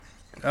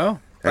Oh,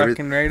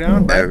 fucking right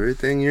on, bud.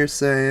 Everything you're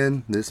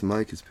saying, this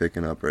mic is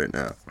picking up right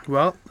now.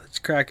 Well, let's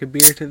crack a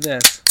beer to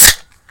this.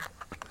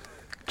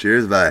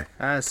 Cheers, bye.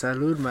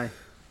 Salud, my.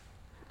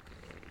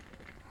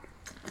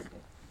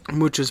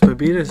 Muchas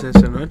bebidas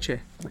esta noche.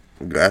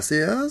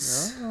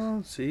 Gracias.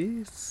 Oh,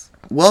 sí.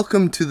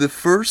 Welcome to the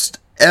first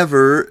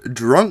ever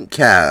drunk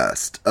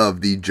cast of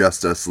the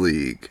Justice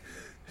League.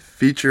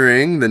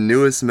 Featuring the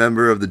newest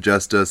member of the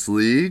Justice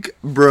League,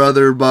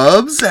 Brother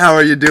Bubs. How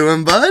are you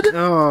doing, bud?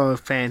 Oh,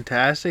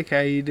 fantastic.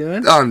 How you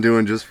doing? I'm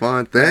doing just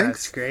fine, thanks.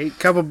 That's great.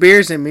 Couple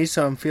beers in me,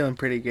 so I'm feeling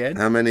pretty good.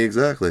 How many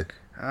exactly?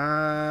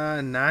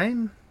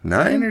 9?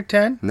 9 or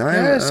 10? 9?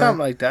 Yeah, something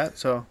like that,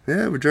 so.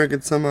 Yeah, we're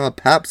drinking some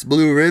Pabst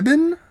Blue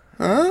Ribbon.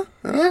 Huh?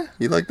 Yeah.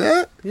 You like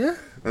that? Yeah.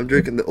 I'm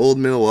drinking the Old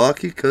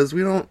Milwaukee because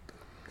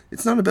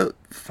it's not about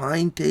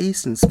fine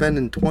taste and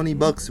spending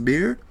 $20 a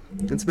beer.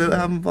 It's about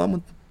having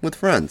fun with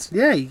friends.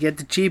 Yeah, you get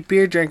the cheap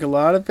beer, drink a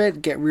lot of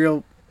it, get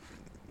real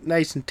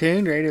nice and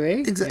tuned right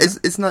away.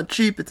 It's not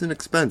cheap, it's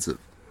inexpensive.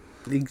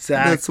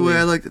 Exactly. That's the way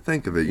I like to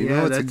think of it. You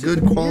know, it's a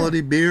good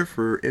quality beer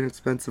for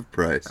inexpensive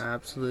price.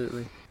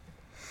 Absolutely.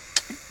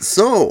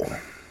 So,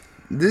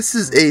 this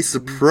is a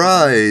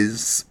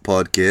surprise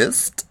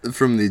podcast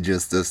from the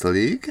Justice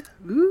League.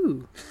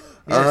 Ooh.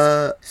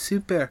 Yes.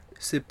 Super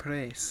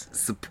surprise.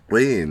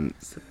 Supreme.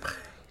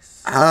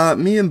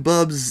 Me and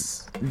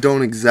Bubs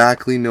don't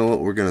exactly know what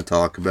we're going to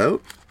talk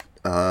about.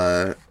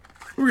 We're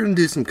going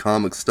to do some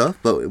comic stuff,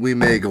 but we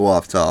may go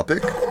off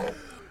topic.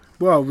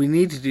 Well, we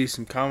need to do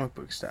some comic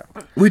book stuff.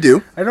 We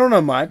do. I don't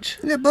know much.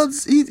 Yeah,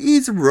 Bubs,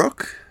 he's a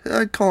rook.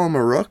 I'd call him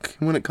a rook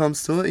when it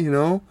comes to it, you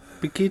know.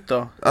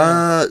 Piquito.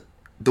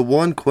 The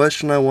one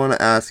question I want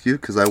to ask you,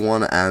 because I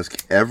want to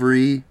ask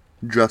every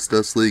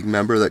Justice League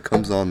member that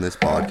comes on this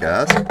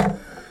podcast,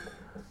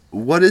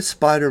 what is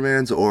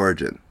Spider-Man's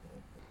origin?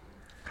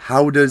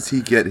 How does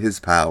he get his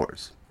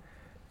powers?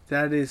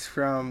 That is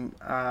from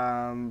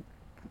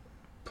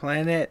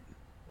Planet...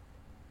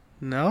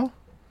 No?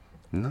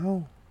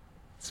 No.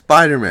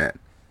 Spider-Man.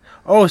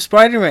 Oh,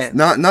 Spider-Man.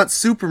 Not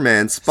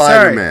Superman,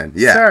 Spider-Man.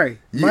 Sorry. Sorry,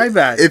 my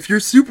bad. If you're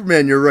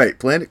Superman, you're right.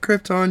 Planet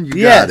Krypton,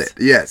 you got it.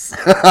 Yes.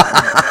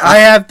 I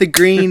have the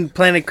green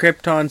Planet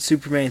Krypton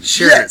Superman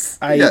shirt. Yes.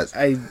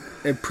 I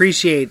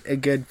appreciate a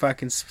good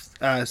fucking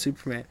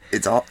Superman.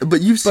 It's all,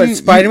 but you've seen... But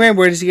Spider-Man,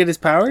 where does he get his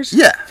powers?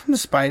 Yeah. From the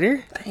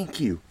spider.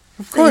 Thank you.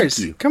 Of course.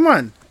 Thank you. Come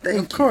on. Thank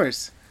you. Of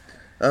course.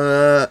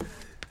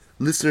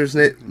 Listeners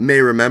may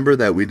remember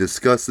that we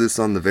discussed this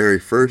on the very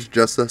first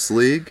Justice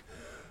League.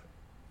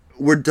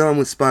 We're done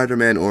with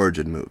Spider-Man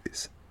origin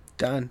movies.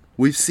 Done.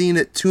 We've seen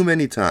it too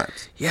many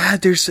times. Yeah,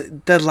 there's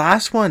the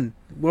last one.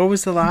 What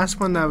was the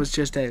last one that was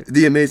just out?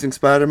 The Amazing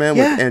Spider-Man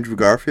with Andrew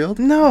Garfield?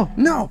 No.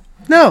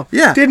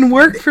 Yeah. Didn't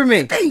work for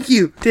me. Thank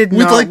you. Did with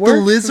not like work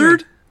the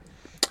lizard?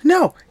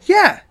 No.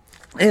 Yeah.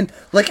 And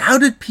like, how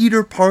did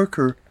Peter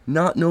Parker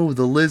not know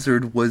the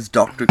lizard was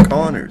Dr.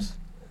 Connors?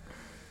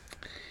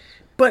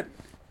 But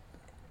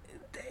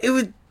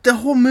the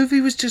whole movie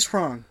was just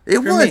wrong. It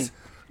was.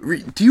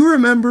 Do you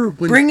remember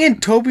when... Bring in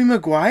Tobey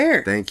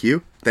Maguire. Thank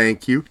you.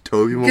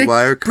 Tobey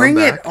Maguire, come back. Bring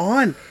it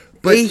on.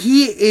 But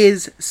he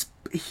is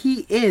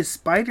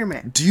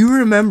Spider-Man. Do you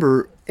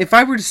remember... If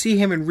I were to see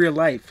him in real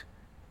life,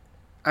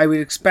 I would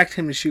expect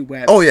him to shoot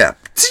webs. Oh, yeah.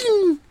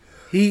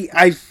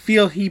 I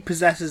feel he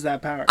possesses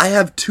that power. I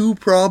have two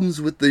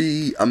problems with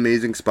the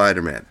Amazing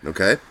Spider-Man,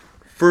 okay?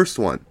 First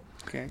one.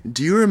 Okay.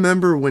 Do you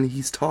remember when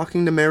he's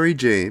talking to Mary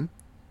Jane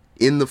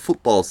in the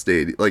football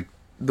stadium, like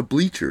the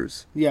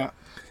bleachers? Yeah.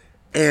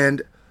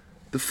 And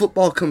the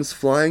football comes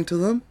flying to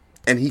them,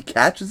 and he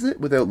catches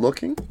it without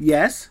looking?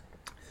 Yes.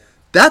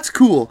 That's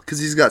cool, because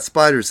he's got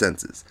spider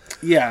senses.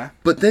 Yeah.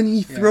 But then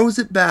he throws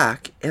it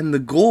back, and the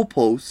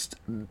goalpost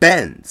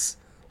bends.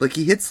 Like,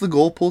 he hits the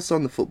goalpost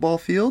on the football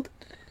field,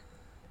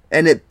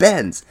 and it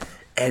bends.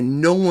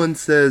 And no one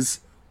says,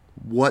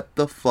 what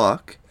the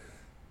fuck?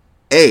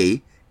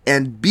 A.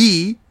 And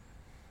B,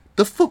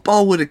 the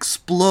football would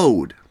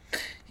explode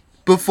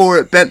before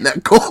it bent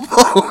that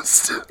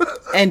goalpost.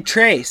 And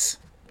Trace.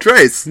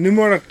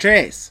 Numero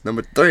 3.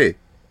 Number 3.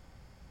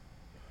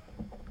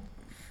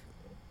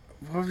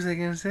 What was I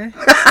going to say?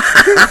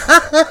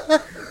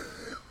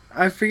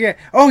 I forget.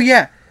 Oh,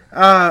 yeah.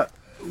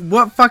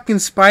 What fucking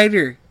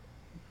spider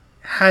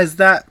has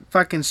that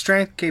fucking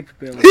strength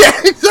capability? Yeah,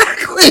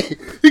 exactly.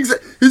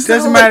 It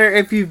doesn't matter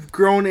if you've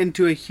grown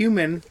into a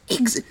human.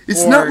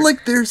 It's not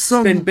like there's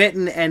some... been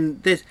bitten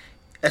and this...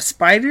 A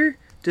spider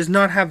does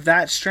not have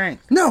that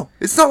strength. No,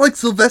 it's not like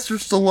Sylvester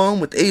Stallone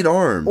with 8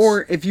 arms.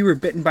 Or if you were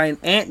bitten by an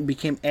ant and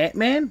became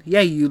Ant-Man,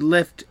 yeah, you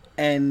lift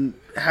and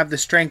have the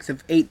strength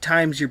of 8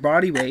 times your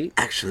body weight.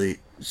 Actually...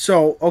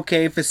 So,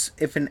 okay,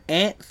 if an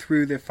ant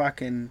threw the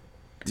fucking...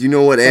 Do you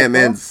know what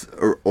Ant-Man's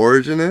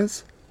origin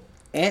is?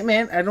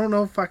 Ant-Man? I don't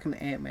know fucking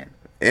Ant-Man.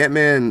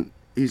 Ant-Man,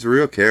 he's a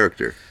real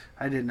character.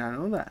 I did not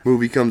know that.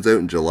 Movie comes out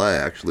in July,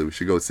 actually. We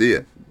should go see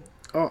it.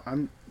 Oh,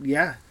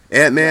 yeah.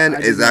 Ant-Man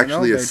is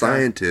actually a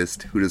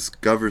scientist who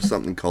discovers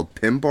something called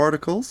Pym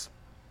particles.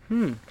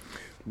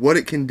 What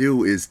it can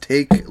do is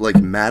take, like,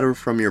 matter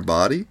from your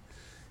body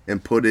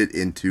and put it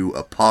into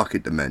a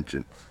pocket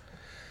dimension.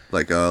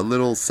 Like a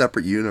little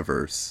separate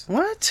universe.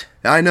 What?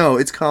 I know,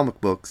 it's comic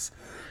books.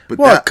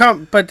 But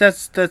but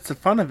that's the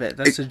fun of it.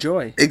 That's the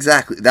joy.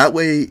 Exactly. That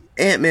way,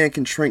 Ant-Man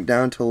can shrink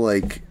down to,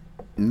 like,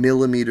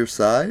 millimeter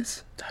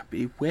size. That'd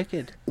be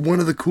wicked. One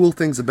of the cool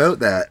things about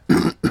that,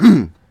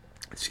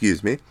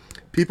 excuse me,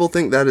 people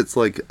think that it's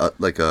like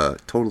a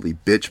totally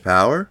bitch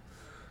power.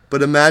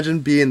 But imagine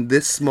being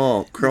this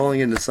small, crawling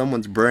into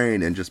someone's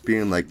brain and just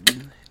being like,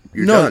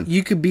 you're done. No,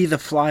 you could be the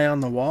fly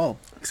on the wall.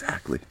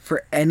 Exactly.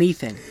 For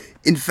anything.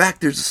 In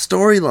fact, there's a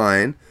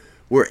storyline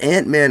where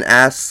Ant-Man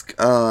asks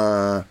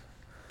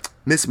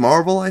Miss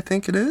Marvel, I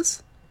think it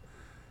is.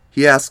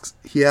 He asks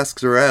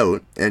her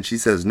out, and she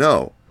says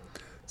no.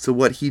 So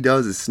what he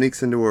does is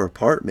sneaks into her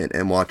apartment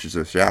and watches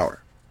her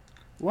shower.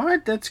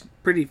 What? That's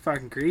pretty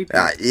fucking creepy.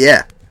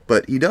 Yeah,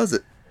 but he does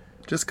it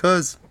just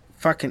 'cause.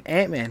 Fucking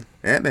Ant-Man.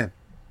 Ant-Man.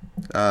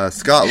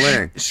 Scott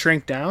Lang.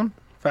 Shrink down?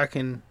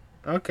 Fucking...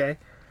 Okay.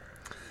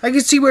 I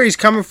can see where he's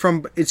coming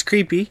from, but it's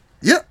creepy.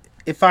 Yeah.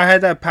 If I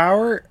had that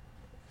power,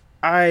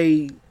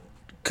 I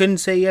couldn't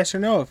say yes or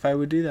no if I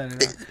would do that or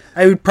not.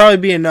 I would probably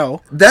be a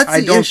no.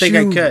 I don't think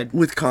I could.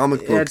 With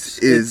comic books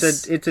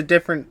it's a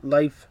different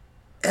life.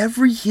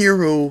 Every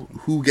hero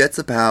who gets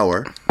a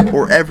power,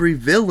 or every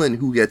villain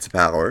who gets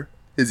power,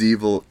 is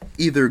evil,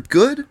 either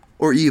good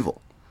or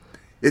evil.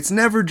 It's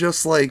never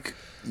just like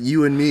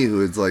you and me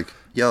who is like,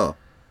 yo,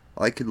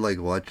 I could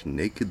like watch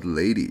naked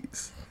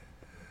ladies.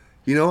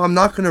 You know, I'm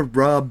not gonna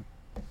rob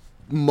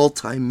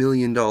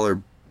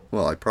multi-million-dollar...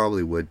 Well, I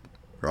probably would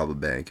rob a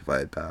bank if I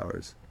had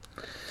powers.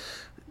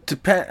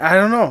 I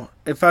don't know.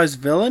 If I was a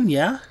villain,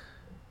 yeah.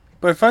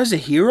 But if I was a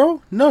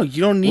hero, no,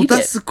 you don't need it. Well,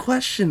 that's the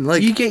question.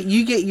 Like, you get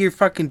your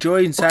fucking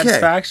joy and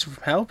satisfaction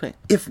from helping.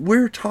 If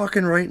we're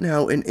talking right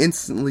now and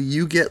instantly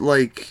you get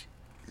like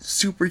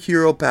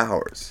superhero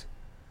powers.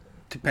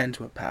 Depends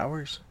what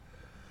powers.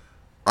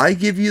 I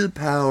give you the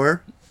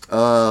power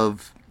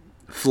of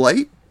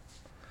flight,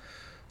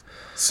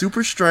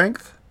 super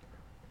strength.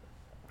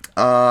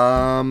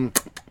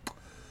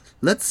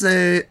 Let's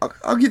say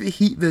I'll give you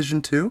heat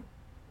vision too.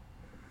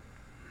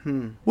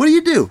 What do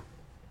you do?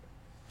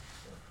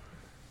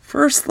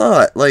 First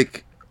thought,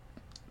 like,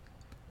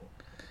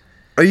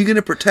 are you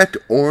gonna protect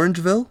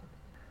Orangeville?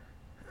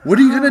 What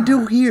are you gonna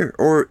do here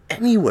or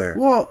anywhere?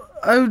 Well,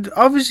 I would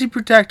obviously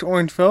protect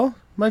Orangeville.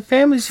 My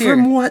family's here.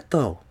 From what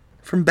though?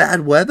 From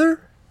bad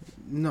weather?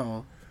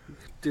 No,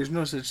 there's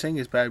no such thing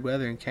as bad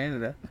weather in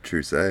Canada.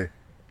 True say.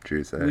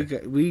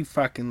 We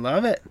fucking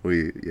love it.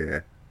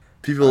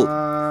 People.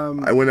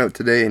 I went out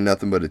today in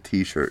nothing but a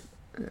t-shirt,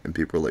 and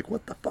people were like,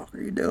 "What the fuck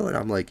are you doing?"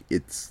 I'm like,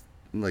 "It's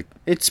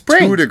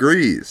spring. 2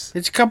 degrees.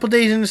 It's a couple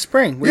days in the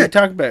spring. What are you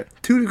talking about?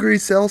 2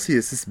 degrees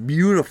Celsius. It's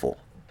beautiful.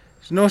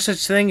 There's no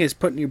such thing as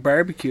putting your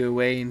barbecue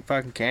away in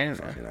fucking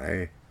Canada.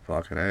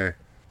 Fucking A.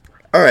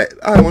 All right,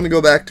 I want to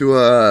go back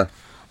to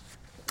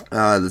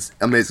this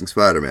Amazing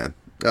Spider-Man.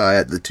 I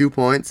had the 2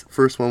 points.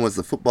 First one was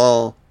the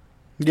football.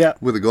 Yeah.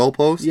 With a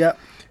goalpost. Yeah.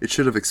 It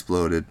should have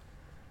exploded.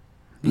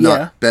 Yeah.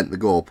 Not bent the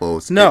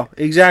goalpost. No,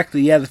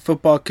 exactly. Yeah, the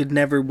football could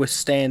never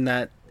withstand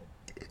that.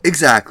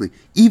 Exactly.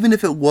 Even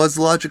if it was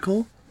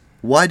logical,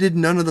 why did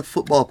none of the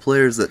football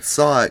players that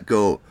saw it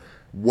go,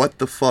 "What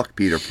the fuck,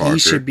 Peter Parker? He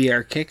should be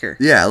our kicker."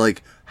 Yeah,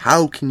 like,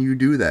 how can you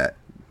do that?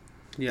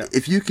 Yeah.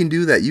 If you can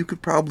do that, you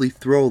could probably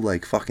throw,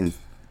 like, fucking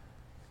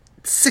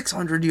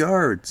 600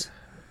 yards.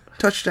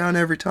 Touchdown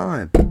every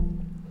time.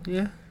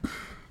 Yeah.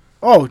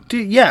 Oh,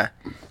 dude, yeah.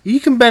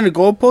 You can bend a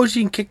goalpost,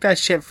 you can kick that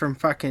shit from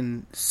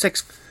fucking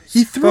 6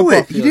 He threw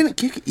it. fields. He didn't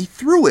kick it. He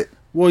threw it.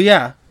 Well,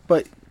 yeah,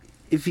 but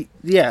you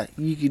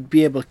could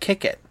be able to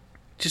kick it.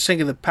 Just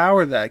think of the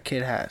power that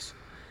kid has.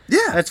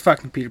 Yeah. That's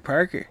fucking Peter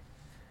Parker.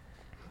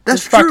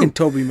 That's true. Fucking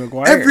Tobey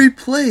Maguire. Every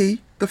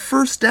play, the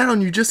first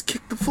down, you just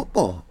kick the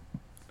football.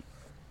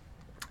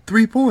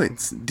 3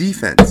 points.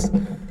 Defense.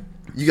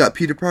 You got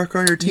Peter Parker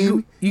on your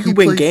team. You could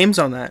win games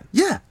on that.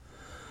 Yeah.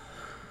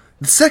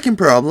 The second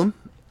problem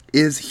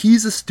is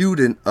he's a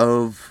student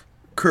of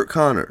Kurt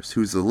Connors,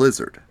 who's a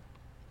lizard.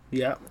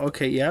 Yeah,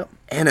 okay, yeah.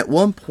 And at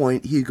one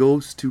point, he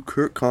goes to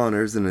Kurt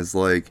Connors and is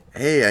like,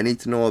 "Hey, I need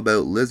to know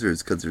about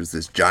lizards because there's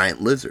this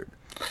giant lizard."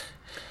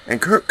 And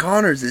Kurt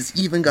Connors has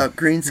even got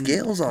green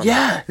scales on.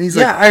 Yeah, and he's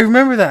I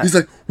remember that. He's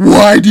like,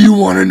 "Why do you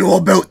want to know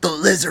about the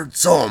lizard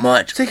so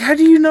much?" It's like, how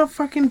do you not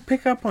fucking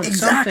pick up on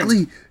Exactly.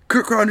 something?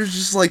 Kurt Connors is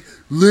just like,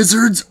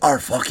 "Lizards are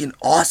fucking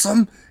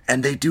awesome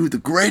and they do the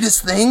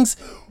greatest things.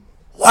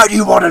 Why do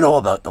you want to know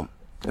about them?"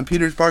 And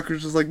Peter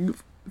Parker's just like,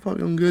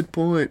 "Fucking good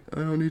point.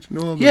 I don't need to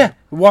know about them." Yeah,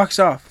 walks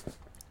off.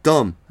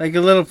 Dumb. Like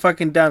a little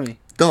fucking dummy.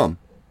 Dumb.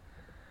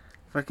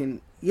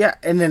 Fucking, yeah,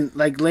 and then,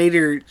 like,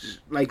 later,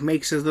 like,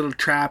 makes his little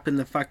trap in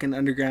the fucking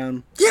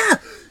underground. Yeah,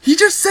 he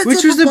just sets which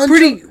up was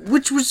a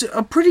which was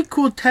a pretty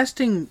cool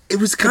testing. It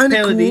was kind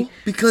of cool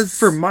because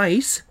for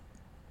mice.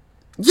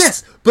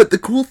 Yes, but the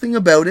cool thing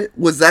about it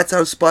was that's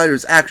how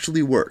spiders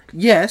actually work.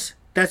 Yes,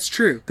 that's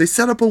true. They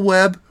set up a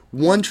web,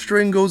 one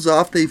string goes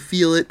off, they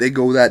feel it, they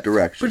go that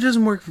direction. But it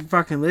doesn't work for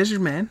fucking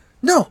lizard man.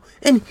 No,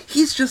 and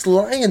he's just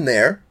lying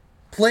there,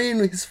 playing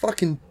his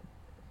fucking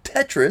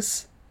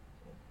Tetris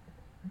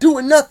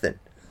doing nothing.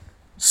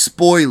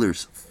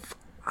 Spoilers.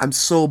 I'm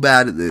so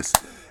bad at this.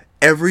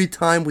 Every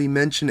time we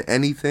mention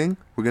anything,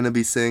 we're going to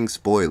be saying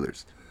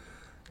spoilers.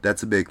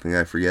 That's a big thing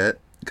I forget,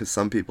 because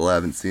some people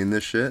haven't seen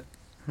this shit.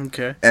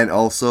 Okay. And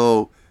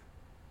also,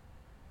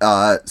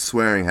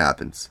 swearing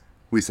happens.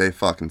 We say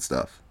fucking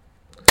stuff.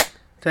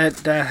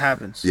 That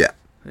happens. Yeah.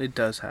 It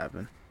does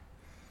happen.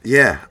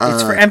 Yeah.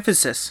 It's for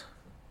emphasis.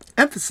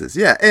 Emphasis,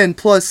 yeah. And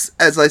plus,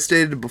 as I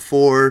stated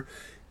before,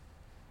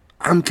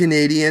 I'm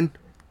Canadian.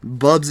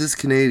 Bubs is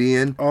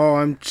Canadian. Oh,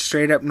 I'm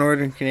straight up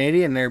Northern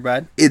Canadian there,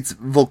 bud. It's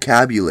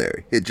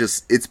vocabulary.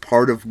 It's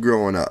part of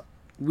growing up.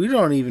 We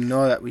don't even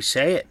know that we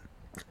say it.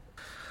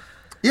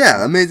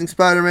 Yeah, Amazing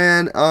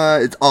Spider-Man,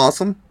 it's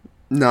awesome.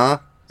 Nah,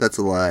 that's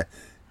a lie.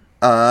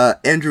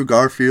 Andrew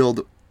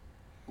Garfield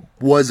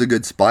was a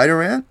good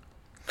Spider-Man.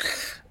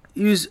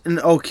 He was an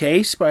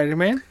okay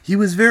Spider-Man. He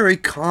was very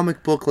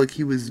comic book, like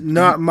he was...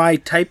 Not my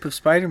type of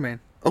Spider-Man.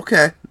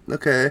 Okay.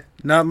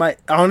 Not my...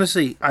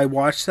 Honestly, I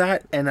watched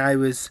that and I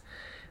was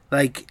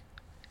like...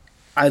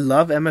 I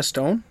love Emma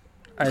Stone.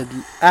 I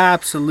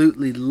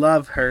absolutely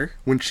love her.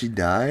 When she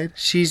died?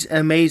 She's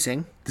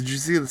amazing. Did you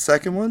see the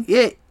second one?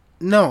 Yeah.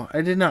 No,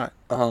 I did not.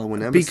 Oh,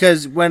 when Emma...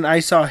 Because when I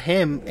saw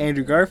him,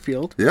 Andrew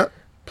Garfield, Yep.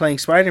 playing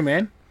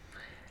Spider-Man,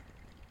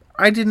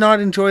 I did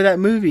not enjoy that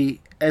movie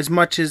as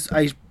much as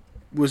I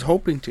was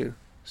hoping to.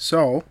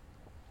 So...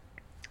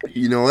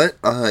 You know what?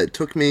 It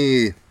took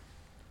me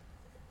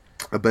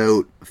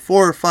about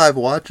 4 or 5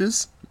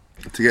 watches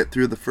to get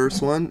through the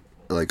first one,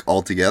 like,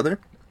 all together.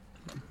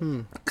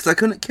 Because I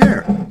couldn't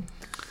care.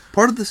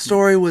 Part of the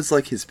story was,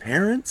 like, his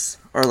parents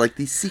are, like,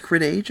 these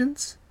secret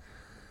agents.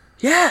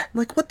 Yeah.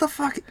 Like, what the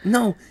fuck?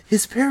 No,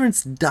 his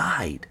parents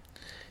died.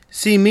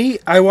 See me,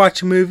 I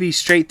watch a movie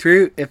straight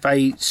through. If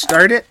I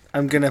start it,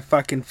 I'm gonna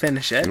fucking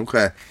finish it.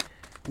 Okay.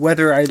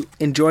 Whether I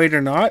enjoy it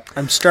or not,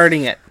 I'm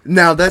starting it.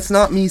 Now, that's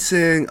not me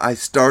saying I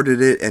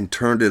started it and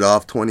turned it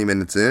off 20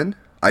 minutes in.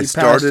 I You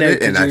started passed out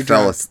it and 'cause I you were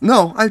fell drunk. asleep.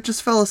 No, I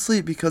just fell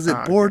asleep because it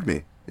Oh, bored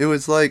me. It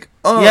was like,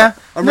 oh, Yeah,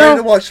 I'm no. ready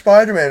to watch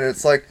Spider-Man. And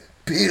it's like,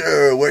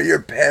 Peter, we're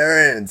your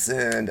parents.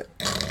 And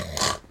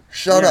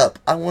shut Yeah. up.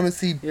 I want to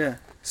see, Yeah.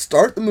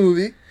 start the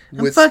movie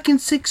I'm with, fucking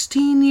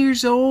 16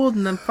 years old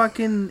and I'm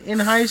fucking in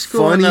high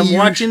school Funny and I'm you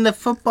watching the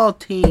football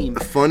team.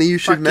 funny you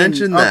should Fucking-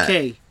 mention that.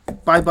 Okay,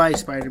 bye-bye,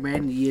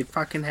 Spider-Man. You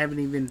fucking haven't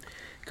even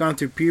gone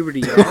through puberty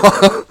yet.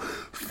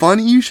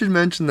 Funny you should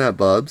mention that,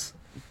 Bubs.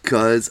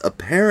 Because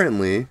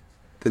apparently,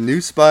 the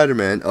new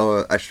Spider-Man,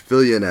 I should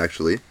fill you in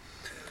actually.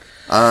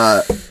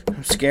 I'm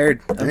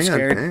scared. I'm Hang on,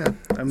 scared. hang on.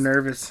 I'm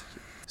nervous.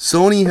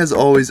 Sony has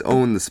always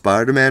owned the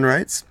Spider-Man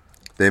rights.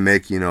 They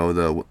make,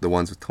 the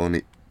ones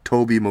with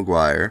Tobey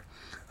Maguire,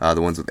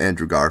 the ones with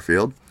Andrew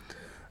Garfield.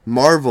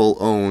 Marvel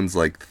owns,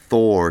 like,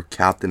 Thor,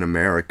 Captain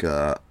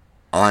America,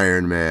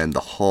 Iron Man, the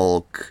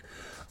Hulk,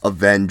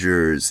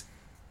 Avengers,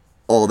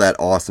 all that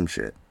awesome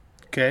shit.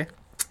 Okay.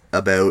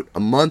 About a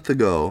month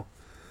ago,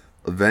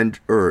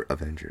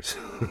 Avengers,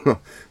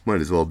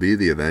 might as well be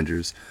the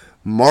Avengers,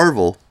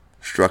 Marvel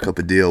struck up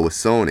a deal with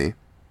Sony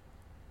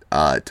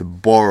to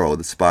borrow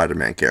the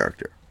Spider-Man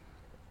character.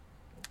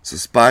 So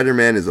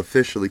Spider-Man is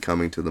officially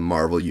coming to the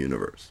Marvel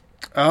Universe.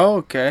 Oh,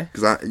 okay.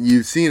 Because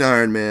you've seen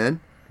Iron Man,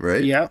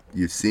 right? Yeah.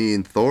 You've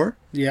seen Thor.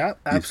 Yeah,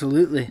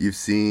 absolutely. You've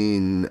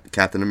seen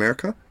Captain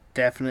America.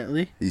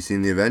 Definitely. You've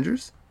seen the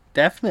Avengers.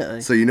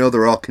 Definitely. So you know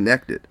they're all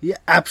connected. Yeah,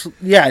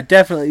 absolutely. Yeah,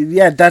 definitely.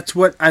 Yeah, that's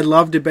what I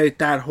loved about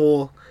that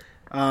whole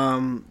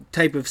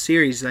type of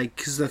series. Like,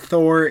 because the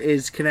Thor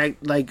is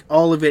like,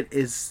 all of it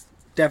is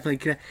definitely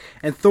connected.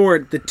 And Thor,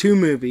 the 2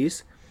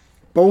 movies,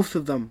 both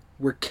of them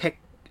were kick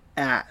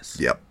ass.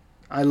 Yep.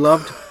 I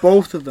loved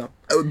both of them.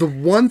 The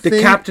one The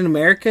thing. Captain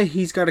America,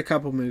 he's got a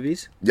couple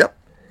movies. Yep.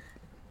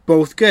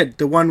 Both good.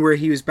 The one where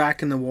he was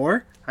back in the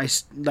war,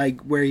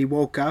 where he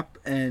woke up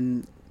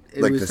and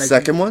it Like was the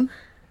second one.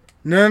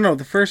 No,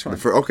 the first one.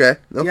 Okay.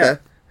 Yeah,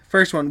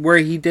 first one where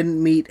he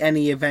didn't meet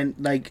any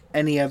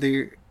any of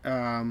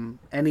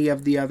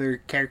the other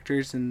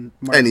characters in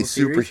Marvel Any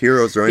series.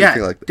 superheroes or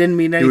anything like that. Didn't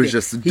mean anything. He was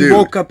just a He dude.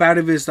 woke up out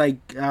of his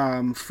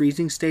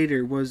freezing state,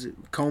 or was it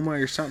coma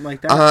or something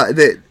like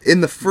that.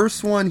 In the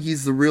first one,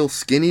 he's the real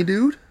skinny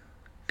dude,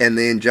 and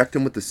they inject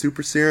him with the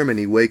super serum, and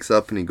he wakes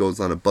up and he goes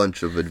on a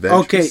bunch of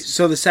adventures. Okay,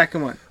 so the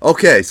second one,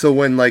 Okay, so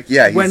when when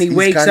he he's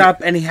wakes kinda-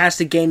 up and he has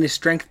to gain his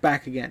strength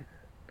back again.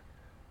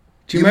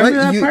 Do you remember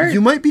that part? You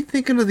might be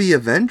thinking of the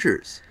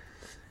Avengers,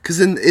 because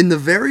in the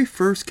very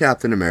first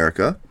Captain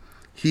America,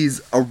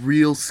 he's a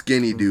real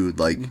skinny dude,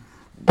 like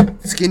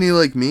skinny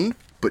like me,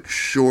 but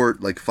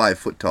short, like 5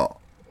 foot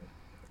tall.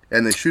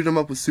 And they shoot him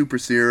up with super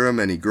serum,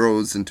 and he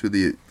grows into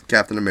the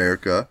Captain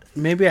America.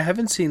 Maybe I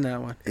haven't seen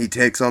that one. He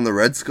takes on the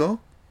Red Skull.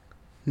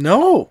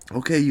 No.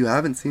 Okay, you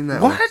haven't seen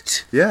that one.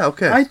 What? Yeah,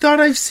 okay. I thought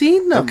I've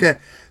seen them. Okay,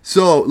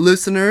 so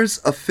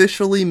listeners,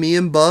 officially me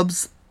and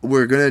Bubs,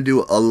 we're going to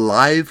do a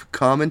live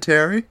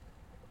commentary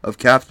of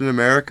Captain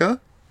America,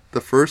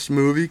 the first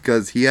movie,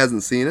 because he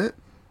hasn't seen it.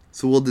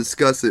 So we'll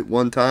discuss it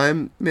one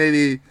time,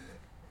 maybe,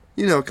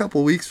 a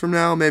couple weeks from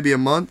now, maybe a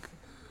month.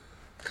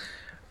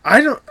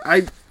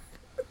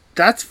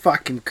 That's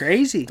fucking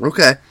crazy.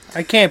 Okay.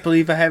 I can't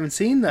believe I haven't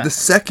seen that. The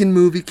second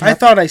movie... I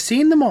thought I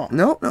seen them all.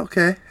 No,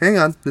 okay. Hang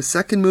on. The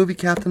second movie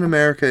Captain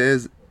America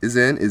is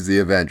The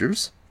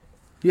Avengers.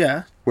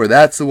 Yeah. Where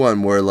that's the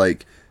one where,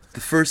 like, the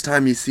first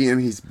time you see him,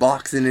 he's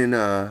boxing in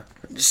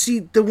See,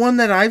 the one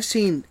that I've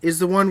seen is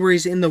the one where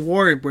he's in the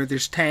war, where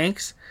there's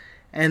tanks,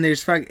 and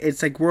there's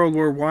it's like World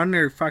War One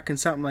or fucking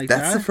something like that.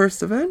 That's the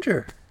first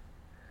Avenger.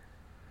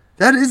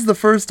 That is the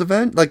first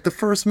event, like the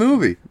first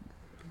movie.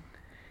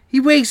 He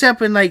wakes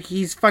up and like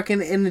he's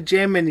fucking in the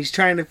gym and he's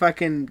trying to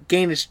fucking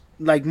gain his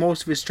like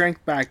most of his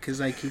strength back because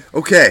like he...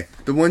 Okay,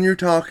 the one you're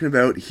talking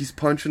about, he's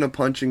punching a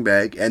punching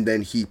bag and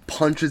then he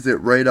punches it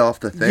right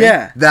off the thing.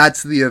 Yeah,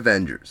 that's the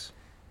Avengers.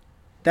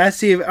 That's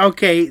the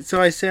okay.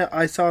 So I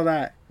saw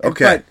that.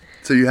 Okay, but,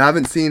 so you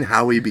haven't seen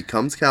how he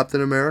becomes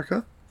Captain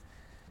America?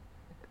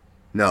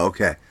 No,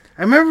 okay.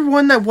 I remember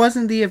one that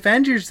wasn't the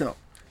Avengers though.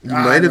 You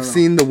might have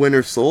seen The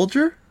Winter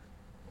Soldier.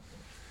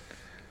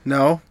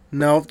 No,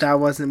 that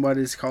wasn't what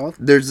it's called.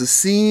 There's a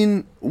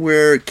scene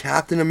where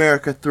Captain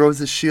America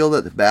throws a shield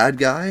at the bad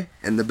guy,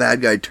 and the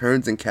bad guy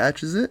turns and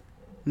catches it.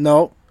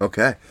 No.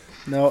 Okay.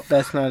 No,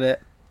 that's not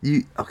it.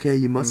 You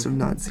must have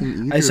not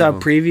seen either. I saw a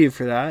preview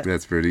for that.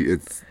 That's pretty.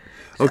 It's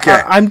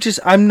okay. I'm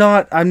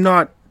not.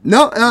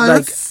 No,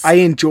 like I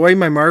enjoy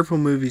my Marvel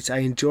movies. I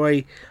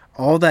enjoy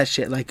all that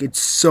shit. Like it's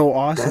so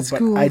awesome, that's but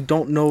cool. I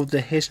don't know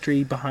the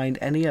history behind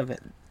any of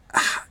it.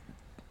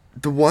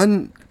 The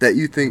one that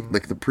you think,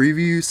 like the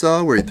preview you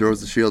saw where he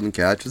throws the shield and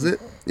catches it,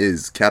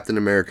 is Captain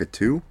America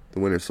 2, The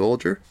Winter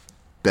Soldier.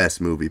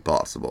 Best movie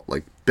possible.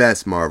 Like,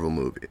 best Marvel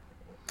movie.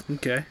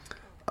 Okay.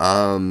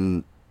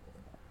 Hey,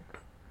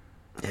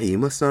 you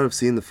must not have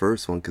seen the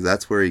first one, because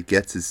that's where he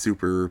gets his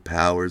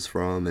superpowers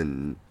from,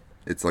 and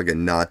it's like a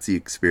Nazi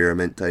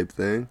experiment type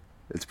thing.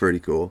 It's pretty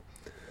cool.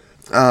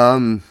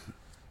 Yeah.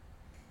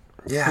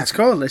 Let's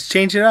go. Let's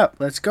change it up.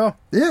 Let's go.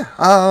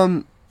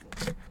 Yeah.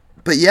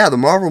 But yeah, the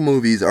Marvel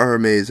movies are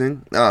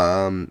amazing.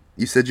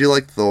 You said you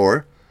like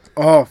Thor.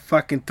 Oh,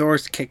 fucking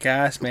Thor's kick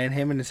ass, man.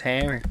 Him and his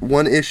hammer.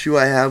 One issue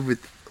I have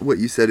with what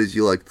you said is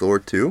you like Thor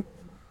 2.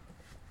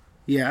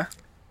 Yeah.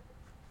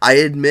 I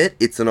admit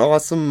it's an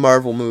awesome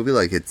Marvel movie.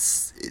 Like it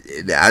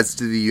adds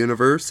to the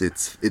universe.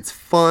 It's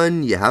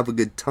fun. You have a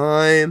good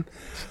time.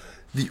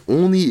 The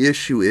only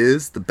issue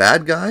is the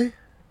bad guy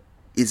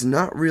is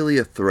not really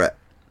a threat.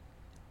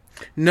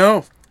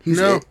 No.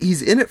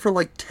 He's in it for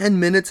like 10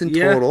 minutes in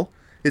total.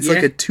 It's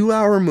like a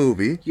 2-hour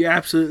movie. You're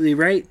absolutely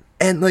right.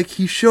 And like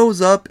he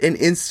shows up and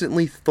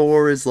instantly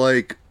Thor is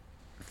like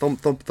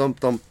thump thump thump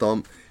thump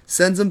thump,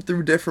 sends him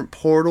through different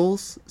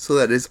portals so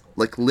that his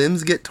like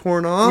limbs get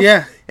torn off.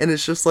 Yeah. And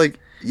it's just like,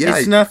 yeah,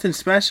 it's nothing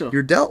special.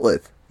 You're dealt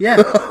with. Yeah.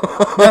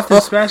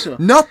 Nothing special.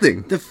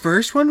 Nothing. The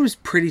first one was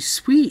pretty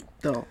sweet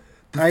though.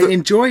 I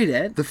enjoyed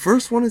it. The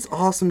first one is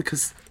awesome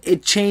because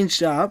it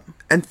changed up.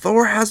 And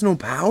Thor has no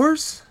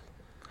powers?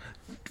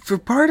 For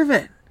part of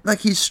it.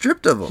 Like he's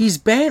stripped of them.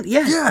 He's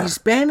he's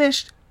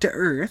banished to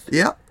Earth.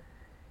 Yeah.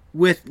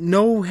 With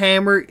no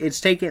hammer, it's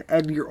taken,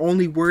 and you're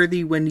only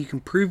worthy when you can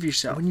prove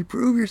yourself. When you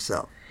prove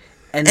yourself.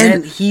 And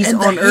then he's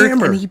on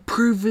Earth, and he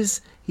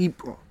proves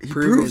himself. He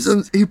proves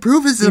himself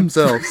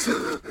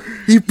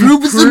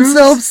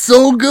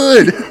so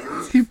good.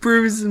 He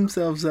proves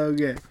himself so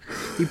good.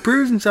 He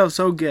proves himself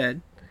so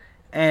good,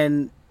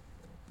 and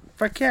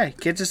fuck yeah,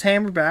 gets his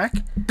hammer back.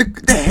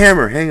 The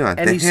hammer, hang on.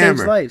 And he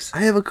saves lives.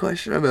 I have a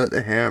question about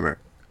the hammer.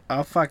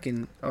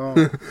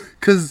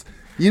 Because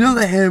you know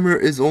the hammer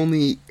is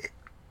only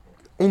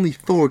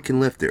Thor can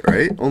lift it,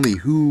 right? Only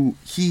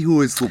he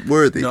who is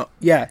worthy. No,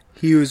 yeah,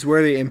 he who is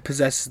worthy and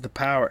possesses the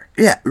power.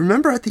 Yeah,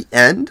 remember at the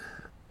end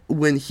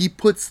when he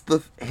puts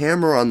the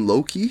hammer on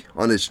Loki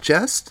on his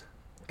chest,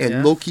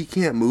 and Loki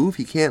can't move,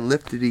 he can't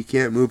lift it, he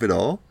can't move at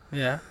all.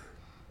 Yeah.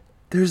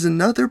 There's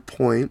another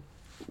point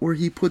where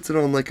he puts it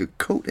on like a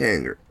coat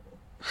hanger.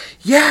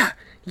 Yeah.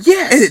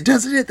 Yes. And it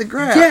doesn't hit the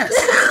ground. Yes.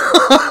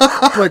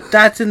 But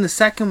that's in the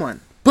second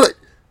one. But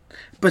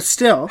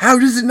still. How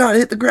does it not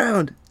hit the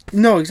ground?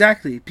 No,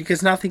 exactly.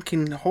 Because nothing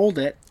can hold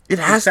it. It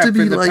has to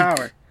be like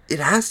power. It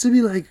has to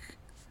be like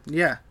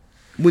yeah.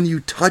 When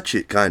you touch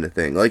it kind of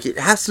thing. Like it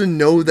has to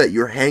know that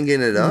you're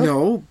hanging it up.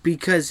 No,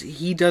 because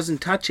he doesn't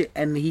touch it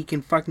and he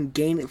can fucking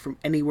gain it from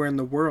anywhere in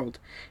the world.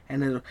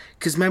 And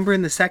because remember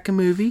in the second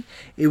movie,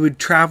 it would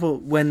travel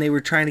when they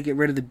were trying to get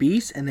rid of the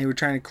beast and they were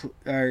trying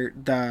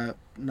to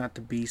not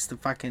the beast, the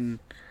fucking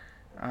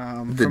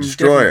the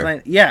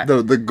destroyer. Yeah.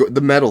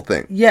 The metal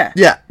thing. Yeah.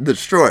 Yeah, the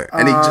destroyer.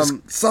 And he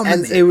just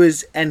summons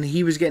and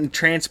he was getting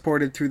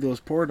transported through those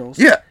portals.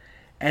 Yeah.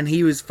 And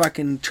he was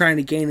fucking trying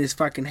to gain his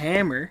fucking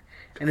hammer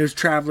and it was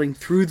traveling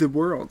through the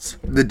worlds.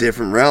 The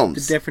different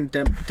realms. The different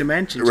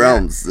dimensions.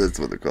 Realms, that's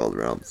what they're called,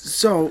 realms.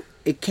 So,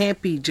 it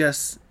can't be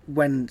just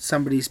when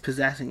somebody's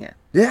possessing it.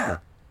 Yeah.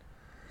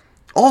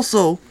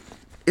 Also,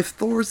 if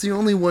Thor's the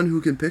only one who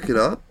can pick it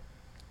up,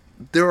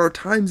 there are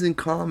times in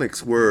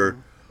comics where,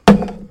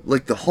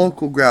 like, the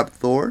Hulk will grab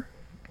Thor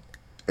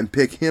and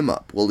pick him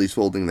up while he's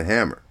holding the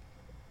hammer.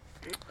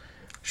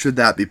 Should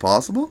that be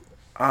possible?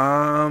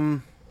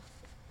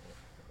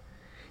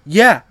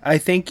 Yeah, I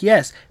think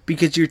yes,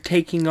 because you're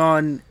taking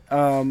on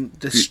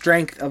the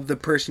strength of the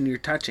person you're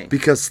touching.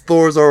 Because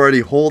Thor's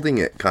already holding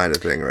it, kind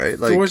of thing, right?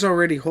 Like, Thor's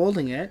already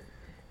holding it,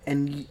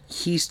 and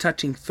he's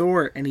touching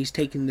Thor, and he's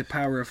taking the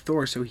power of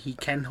Thor, so he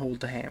can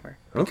hold the hammer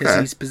because Okay.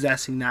 he's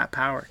possessing that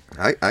power.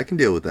 I can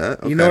deal with that.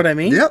 Okay. You know what I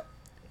mean? Yep.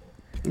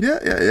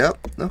 Yeah.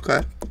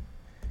 Okay.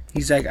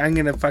 He's like, I'm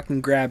gonna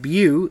fucking grab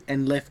you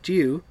and lift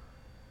you,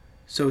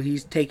 so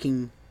he's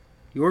taking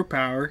your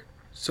power.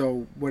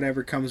 So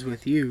whatever comes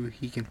with you,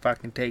 he can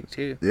fucking take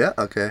too. Yeah,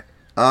 okay.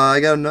 I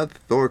got another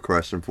Thor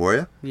question for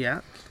you.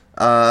 Yeah.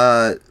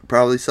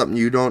 Probably something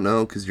you don't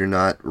know because you're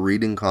not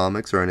reading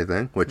comics or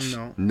anything, which,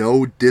 No.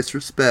 no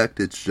disrespect,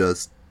 it's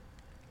just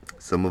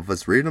some of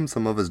us read them,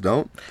 some of us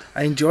don't.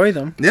 I enjoy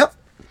them. Yep.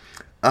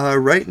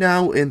 Right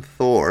now in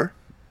Thor,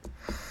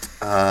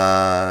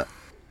 the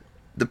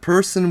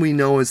person we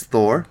know as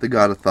Thor, the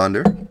god of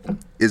thunder,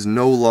 is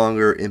no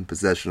longer in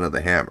possession of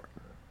the hammer.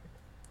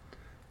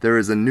 There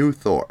is a new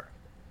Thor,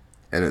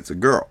 and it's a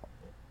girl.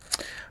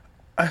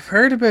 I've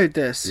heard about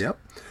this. Yep.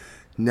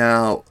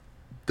 Now,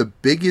 the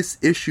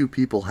biggest issue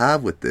people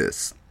have with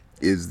this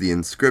is the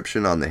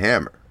inscription on the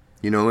hammer.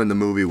 You know, in the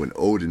movie when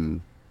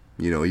Odin,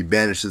 he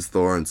banishes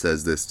Thor and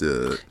says this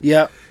to...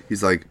 Yep.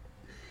 He's like,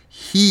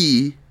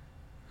 he,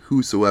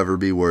 whosoever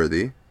be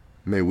worthy,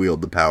 may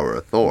wield the power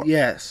of Thor.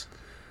 Yes.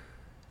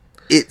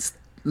 It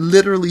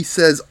literally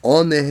says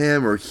on the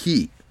hammer,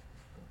 he.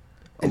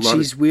 And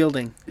she's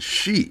wielding.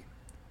 She.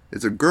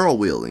 It's a girl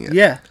wielding it.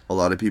 Yeah. A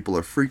lot of people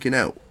are freaking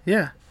out.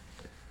 Yeah.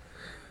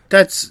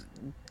 That's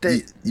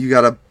You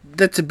gotta...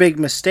 that's a big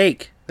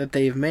mistake that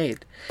they've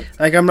made.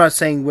 Like, I'm not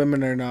saying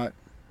women are not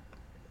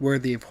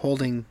worthy of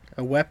holding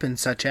a weapon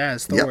such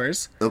as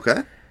Thor's.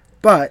 Okay.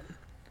 But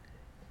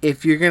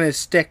if you're going to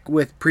stick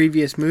with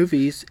previous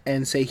movies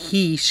and say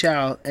he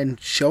shall and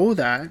show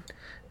that,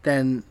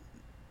 then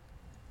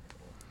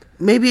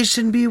maybe it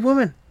shouldn't be a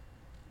woman.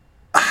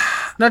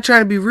 Not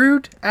trying to be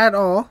rude at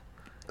all.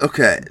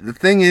 Okay. The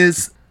thing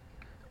is...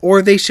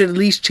 Or they should at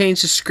least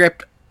change the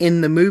script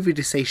in the movie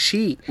to say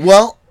she.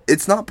 Well,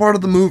 it's not part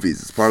of the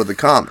movies. It's part of the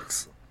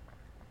comics.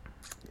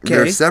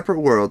 They're Okay. separate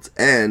worlds.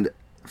 And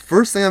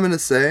first thing I'm going to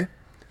say,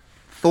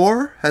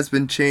 Thor has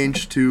been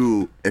changed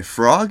to a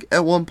frog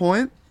at one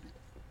point.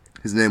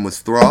 His name was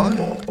Throg.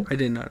 I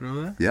did not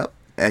know that. Yep.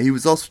 And he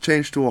was also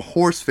changed to a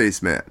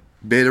horse-faced man.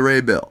 Beta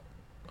Ray Bill.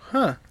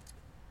 Huh.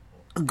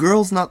 A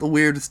girl's not the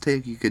weirdest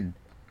take you could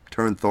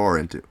turn Thor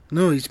into.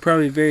 No, he's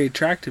probably a very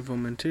attractive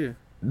woman too.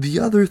 The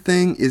other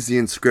thing is the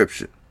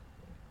inscription.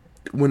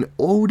 When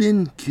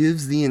Odin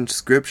gives the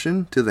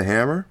inscription to the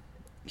hammer,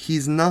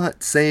 he's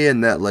not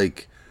saying that,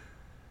 like,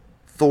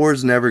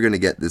 Thor's never going to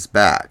get this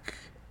back.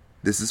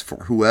 This is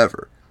for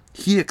whoever.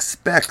 He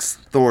expects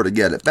Thor to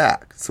get it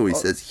back. So he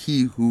says,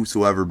 he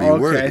whosoever be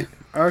worthy.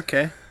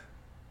 Okay.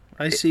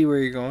 I see where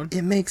you're going.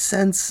 It makes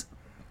sense.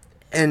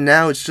 And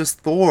now it's just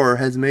Thor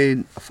has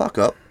made a fuck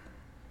up.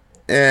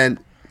 And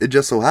it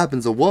just so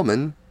happens a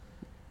woman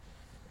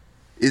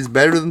is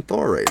better than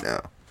Thor right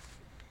now.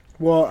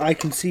 Well, I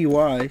can see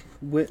why.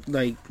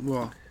 A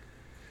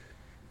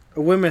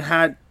woman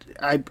had...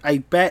 I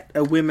bet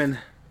a woman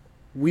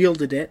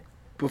wielded it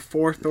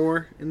before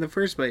Thor in the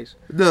first place.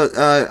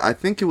 I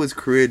think it was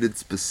created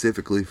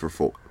specifically for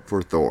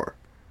Thor.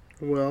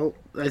 Well,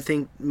 I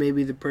think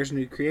maybe the person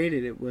who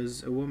created it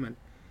was a woman.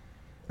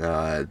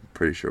 I'm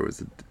pretty sure it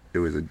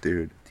was a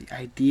dude. The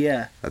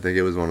idea. I think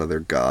it was one of their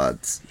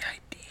gods.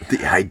 The idea.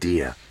 The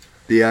idea.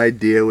 The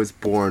idea was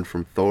born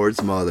from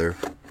Thor's mother.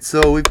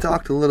 So we've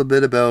talked a little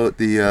bit about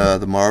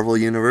the Marvel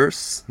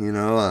Universe.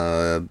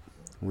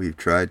 We've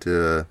tried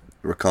to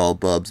recall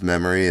Bub's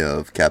memory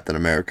of Captain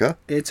America.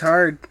 It's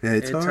hard. Yeah,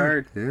 it's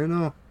hard.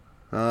 Yeah,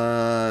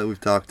 no. We've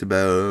talked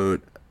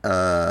about...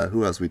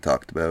 who else we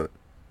talked about?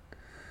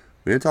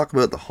 We didn't talk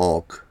about the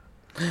Hulk.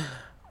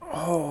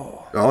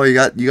 Oh, you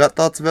got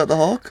thoughts about the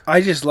Hulk?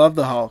 I just love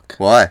the Hulk.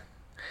 Why?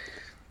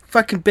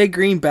 Fucking big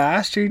green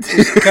bastard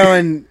just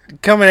coming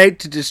out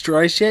to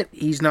destroy shit.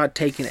 He's not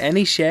taking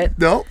any shit.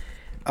 No.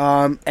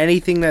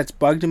 Anything that's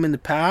bugged him in the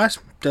past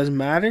doesn't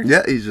matter.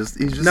 Yeah, he's just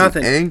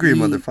Nothing. an angry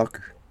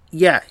motherfucker.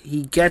 Yeah,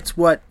 he gets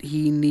what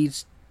he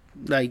needs.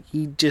 Like,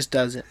 he just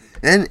does it.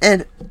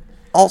 And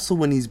also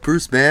when he's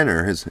Bruce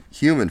Banner, his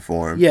human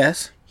form.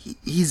 Yes.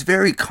 He's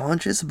very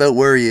conscious about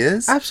where he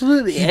is.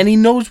 Absolutely. And he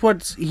knows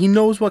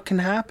what can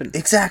happen.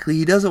 Exactly.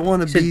 He doesn't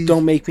want He to said, be...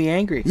 don't make me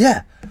angry.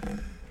 Yeah.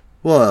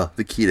 Well,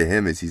 the key to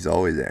him is he's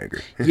always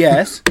angry.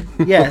 Yes,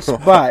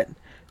 but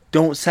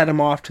don't set him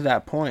off to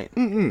that point.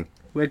 Mm-mm.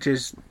 Which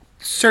is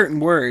certain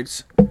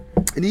words.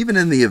 And even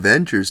in the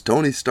Avengers,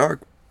 Tony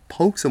Stark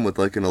pokes him with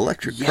like an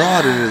electric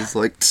rod and is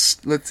like,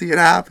 let's see it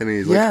happen. And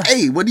he's like,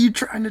 hey, what are you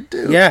trying to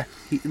do? Yeah.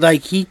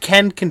 He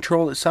can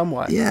control it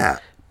somewhat. Yeah.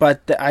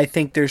 But I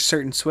think there's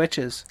certain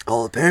switches.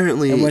 Well,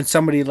 apparently... And when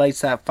somebody lights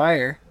that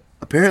fire...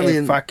 Apparently...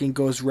 It fucking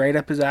goes right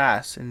up his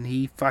ass. And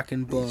he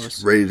fucking blows.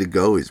 He's ready to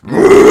go. He's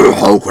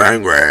Hulk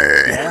angry.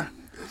 Yeah.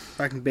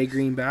 Fucking big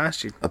green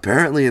bastard.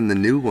 Apparently in the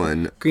new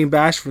one... Green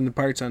bastard from the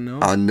parts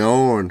unknown.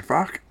 Unknown.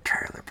 Fucking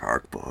Trailer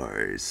Park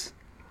Boys.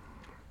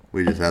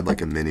 We just had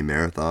like a mini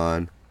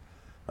marathon.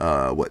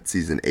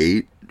 Season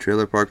 8,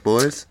 Trailer Park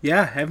Boys?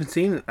 Yeah, haven't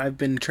seen it. I've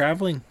been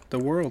traveling the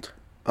world.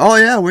 Oh,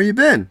 yeah, where you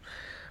been?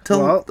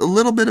 Tell a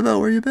little bit about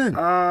where you been.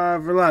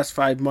 For the last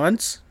 5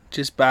 months,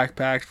 just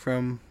backpacked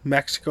from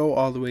Mexico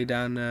all the way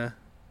down to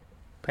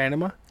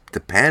Panama. To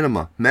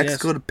Panama.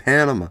 Mexico to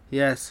Panama.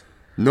 Yes.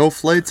 No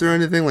flights or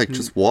anything, like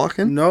just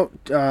walking? No,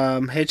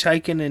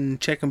 hitchhiking and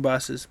checking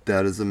buses.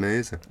 That is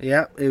amazing.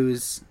 Yeah, it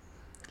was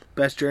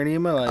best journey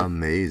of my life.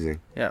 Amazing.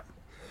 Yeah.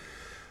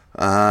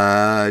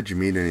 Did you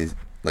meet any,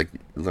 like,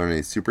 learn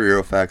any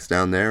superhero facts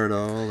down there at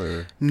all?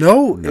 Or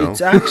No?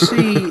 It's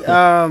actually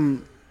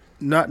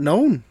not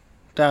known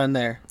down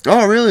there.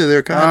 Oh, really?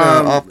 They're kind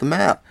of off the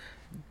map.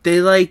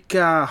 They like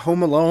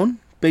Home Alone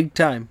big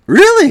time.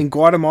 Really? In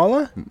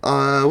Guatemala?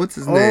 What's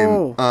his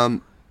name?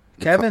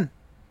 Kevin.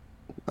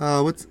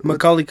 What's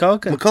Macaulay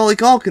Culkin. Macaulay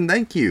Culkin,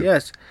 thank you.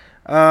 Yes.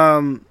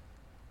 I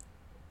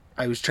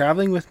was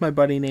traveling with my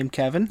buddy named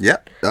Kevin.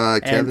 Yep.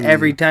 Kevin. And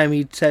every time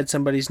he said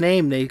somebody's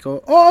name, they'd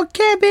go, "Oh,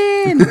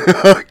 Kevin!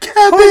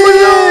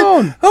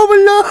 Kevin! Home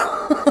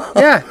Alone!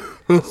 Yeah.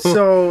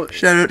 So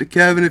shout out to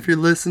Kevin if you're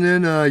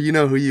listening. You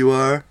know who you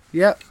are.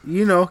 Yep.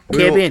 You know,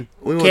 Kevin.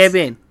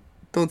 Kevin.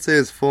 Don't say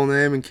his full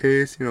name in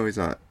case, he's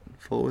not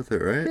full with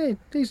it, right? Hey,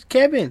 he's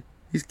Kevin.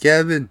 He's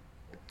Kevin.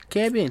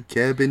 Kevin.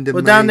 Kevin the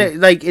Well, down there,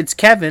 like, it's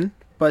Kevin,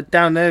 but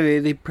down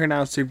there they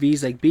pronounce their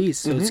V's like B's,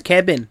 so it's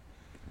Kevin.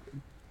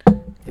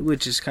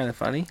 Which is kind of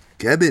funny.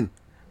 Kevin.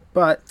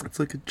 But it's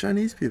like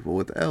Chinese people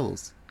with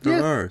L's,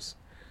 not R's.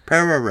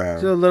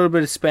 Pararau. So a little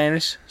bit of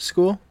Spanish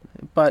school,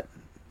 but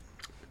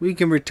we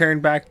can return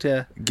back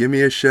to... Give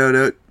me a shout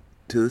out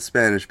to the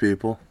Spanish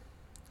people.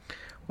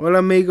 Hola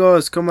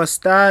amigos, ¿cómo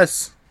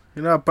estás?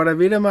 Para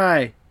vida,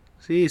 mai.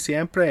 Sí,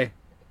 siempre.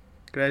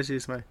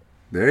 Gracias, mai.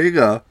 There you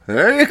go.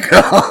 There you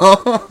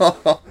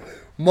go.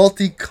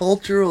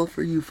 Multicultural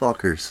for you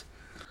fuckers.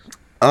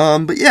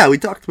 But yeah, we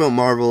talked about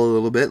Marvel a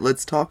little bit.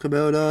 Let's talk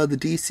about the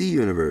DC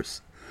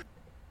universe.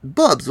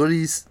 Bubs, what do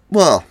you...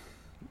 Well,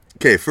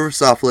 okay,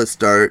 first off, let's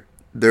start.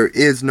 There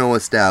is no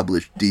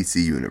established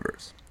DC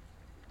universe.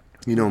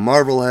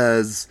 Marvel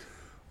has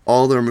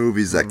all their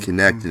movies that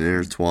connect and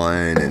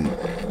intertwine and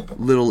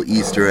little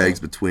Easter eggs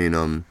between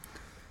them.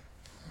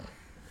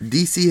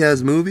 DC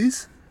has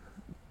movies.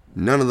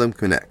 None of them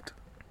connect.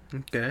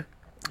 Okay.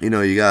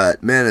 You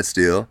got Man of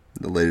Steel,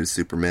 the latest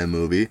Superman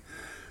movie,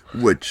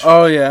 which...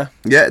 Oh, yeah.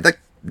 Yeah,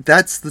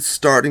 that's the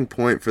starting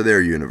point for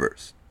their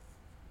universe.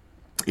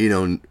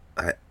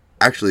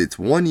 Actually, it's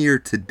 1 year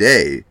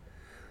today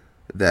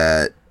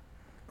that,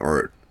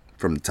 or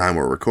from the time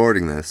we're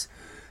recording this,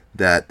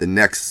 that the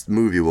next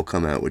movie will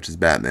come out, which is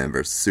Batman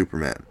vs.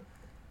 Superman.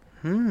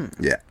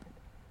 Yeah.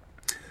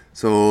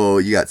 So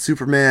you got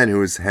Superman,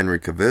 who is Henry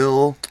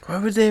Cavill. Why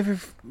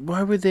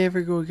would they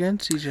ever go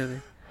against each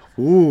other?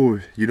 Ooh,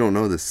 you don't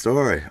know the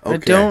story.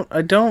 Okay.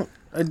 I do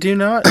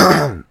not.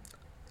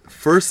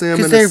 First thing I'm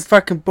gonna... Because they're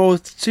fucking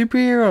both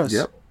superheroes.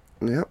 Yep.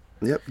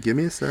 Give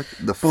me a sec.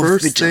 The both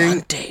first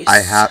vigilantes. thing I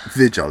have...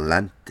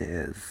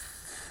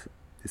 Vigilantes.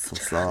 It's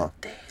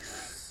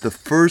the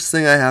first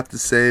thing I have to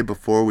say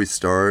before we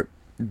start,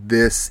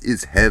 this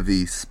is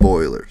heavy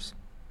spoilers.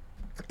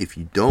 If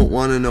you don't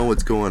want to know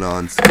what's going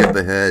on, skip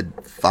ahead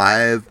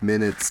 5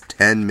 minutes,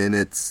 10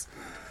 minutes,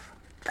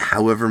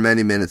 however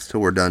many minutes till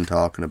we're done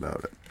talking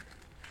about it.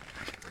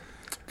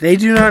 They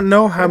do not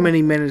know how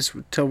many minutes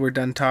till we're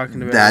done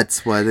talking about it.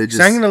 That's why they just...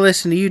 So I'm going to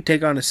listen to you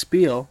take on a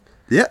spiel.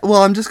 Yeah,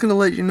 well, I'm just going to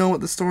let you know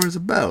what the story is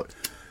about.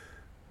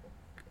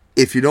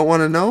 If you don't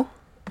want to know,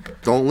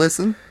 don't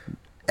listen.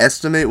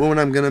 Estimate when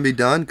I'm going to be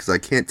done, because I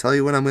can't tell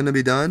you when I'm going to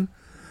be done.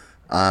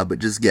 But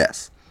just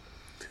guess.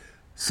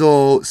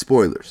 So,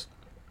 spoilers.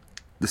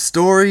 The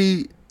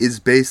story is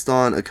based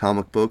on a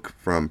comic book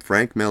from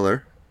Frank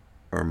Miller,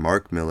 or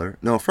Mark Miller.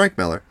 No, Frank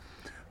Miller,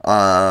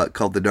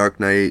 called The Dark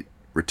Knight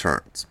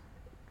Returns.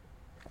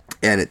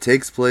 And it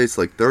takes place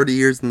like 30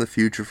 years in the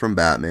future from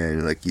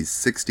Batman. Like, he's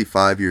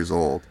 65 years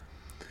old.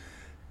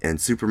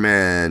 And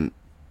Superman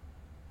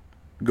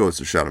goes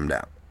to shut him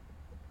down.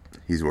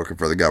 He's working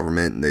for the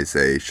government, and they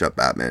say, shut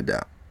Batman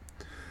down.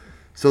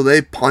 So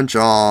they punch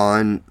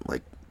on,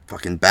 like,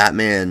 fucking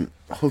Batman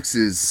hooks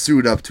his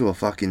suit up to a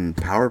fucking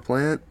power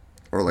plant,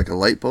 or like a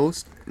light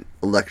post,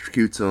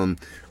 electrocutes him,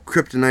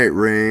 kryptonite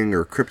ring,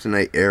 or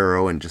kryptonite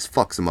arrow, and just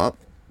fucks him up.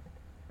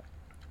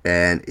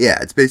 And, yeah,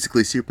 it's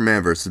basically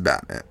Superman versus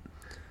Batman.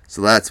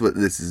 So that's what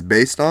this is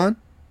based on,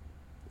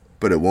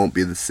 but it won't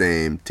be the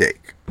same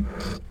take.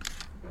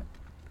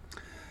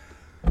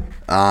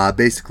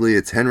 Basically,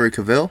 it's Henry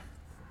Cavill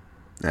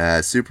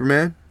as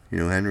Superman. You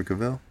know Henry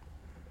Cavill?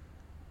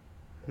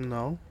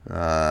 No.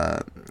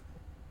 I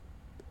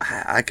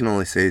can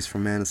only say he's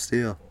from Man of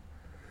Steel.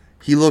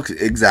 He looks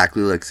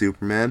exactly like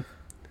Superman.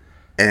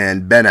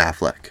 And Ben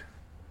Affleck.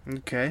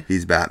 Okay.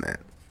 He's Batman.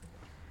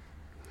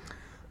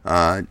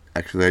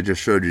 Actually, I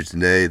just showed you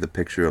today the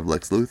picture of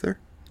Lex Luthor.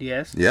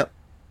 Yes. Yep.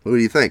 What do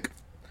you think?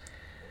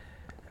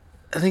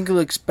 I think it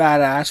looks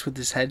badass with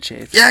his head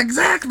shaved. Yeah,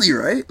 exactly,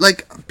 right?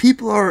 Like,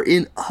 people are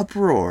in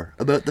uproar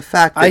about the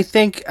fact that... I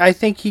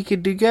think he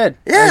could do good.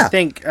 Yeah.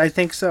 I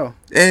think so.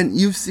 And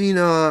you've seen,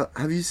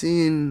 have you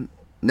seen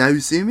Now You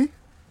See Me?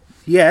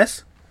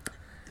 Yes.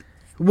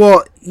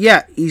 Well,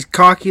 yeah, he's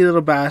cocky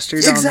little bastard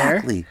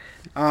Exactly.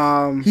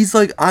 on there. He's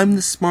like, I'm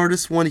the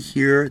smartest one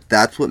here.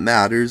 That's what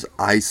matters.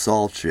 I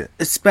solve shit.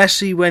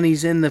 Especially when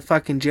he's in the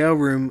fucking jail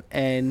room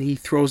and he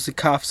throws the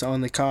cuffs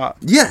on the cop.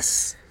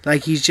 Yes.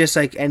 Like, he's just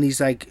like, and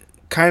he's like,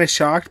 kind of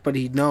shocked, but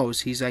he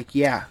knows. He's like,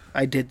 yeah,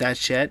 I did that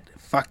shit.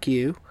 Fuck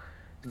you.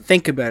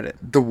 Think about it.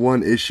 The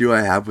one issue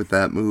I have with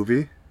that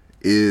movie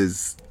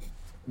is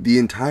the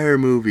entire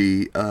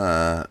movie,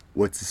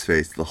 what's his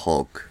face? The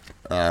Hulk.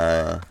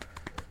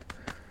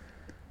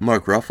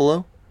 Mark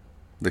Ruffalo,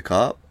 the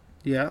cop.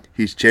 Yeah.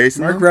 He's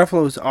chasing Mark him.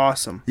 Ruffalo is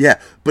awesome. Yeah,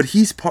 but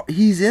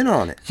he's in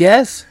on it.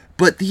 Yes.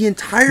 But the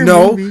entire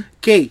No. movie...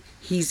 Okay,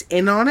 he's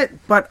in on it,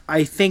 but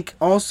I think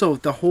also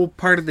the whole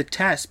part of the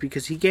test,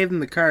 because he gave him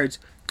the cards,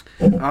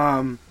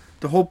 the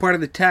whole part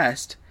of the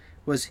test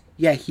was,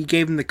 yeah, he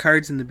gave him the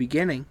cards in the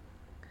beginning,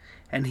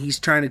 and he's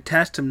trying to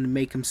test him to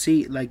make him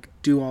see, like,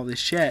 do all this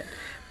shit.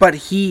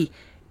 But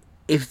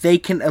if they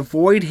can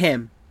avoid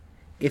him,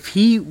 if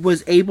he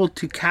was able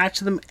to catch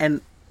them and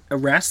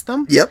arrest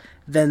them, Yep.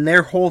 then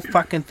their whole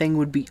fucking thing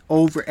would be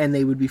over and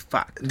they would be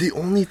fucked. The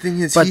only thing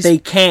is But they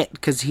can't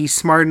because he's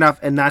smart enough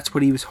and that's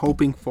what he was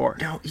hoping for.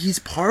 No, he's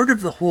part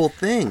of the whole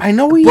thing. I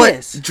know he but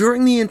is.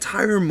 During the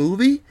entire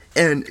movie,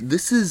 and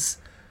this is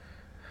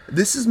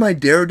my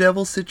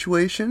Daredevil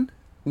situation,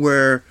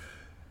 where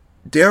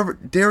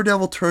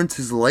Daredevil turns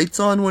his lights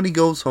on when he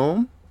goes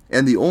home,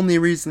 and the only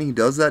reason he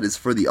does that is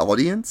for the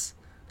audience,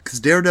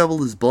 because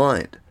Daredevil is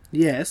blind.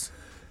 Yes.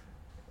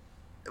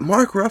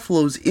 Mark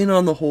Ruffalo's in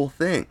on the whole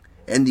thing,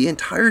 and the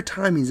entire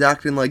time he's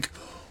acting like,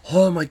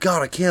 oh my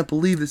god, I can't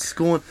believe this is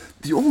going...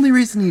 The only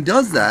reason he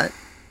does that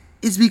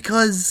is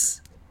because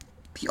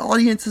the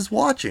audience is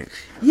watching.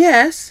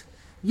 Yes,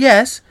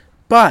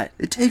 but...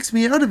 It takes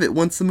me out of it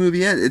once the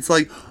movie ends. It's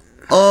like,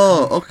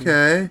 oh,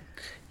 okay.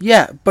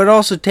 Yeah, but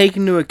also take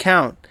into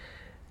account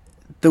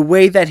the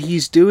way that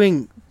he's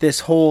doing this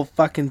whole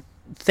fucking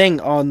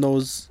thing on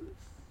those,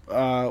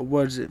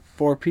 what is it,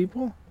 4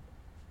 people?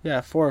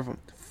 Yeah, 4 of them.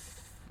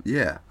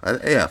 Yeah,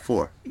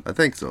 4. I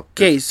think so.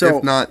 Okay, so...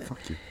 If not,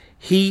 fuck you.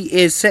 He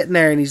is sitting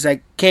there and he's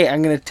like, okay,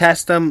 I'm going to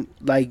test them.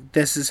 Like,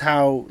 this is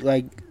how,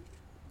 like,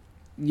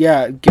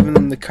 yeah, giving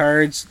them the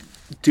cards,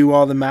 do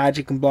all the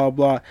magic and blah,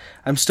 blah.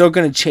 I'm still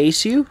going to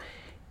chase you.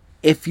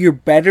 If you're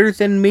better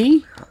than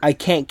me, I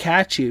can't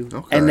catch you.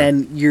 Okay. And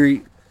then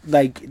you're,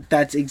 like,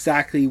 that's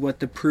exactly what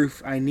the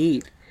proof I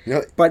need.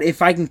 Yep. But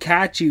if I can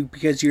catch you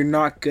because you're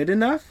not good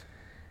enough,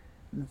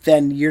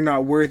 then you're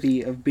not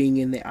worthy of being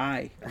in the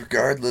eye.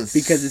 Regardless.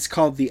 Because it's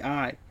called the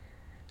eye.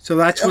 So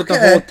that's what the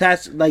Okay. whole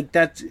test, like,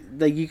 that's,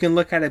 like, you can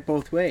look at it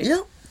both ways.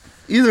 Yep.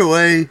 Either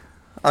way,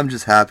 I'm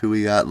just happy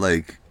we got,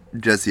 like,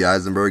 Jesse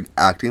Eisenberg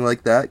acting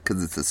like that,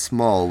 because it's a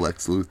small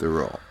Lex Luthor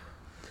role.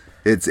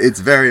 It's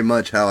very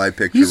much how I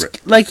picture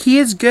it. Like, he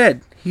is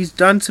good. He's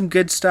done some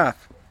good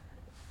stuff.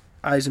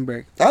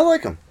 Eisenberg. I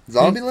like him.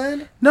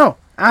 Zombieland? No,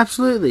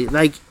 absolutely.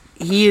 Like,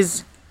 he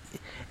is,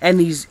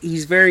 and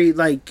he's very,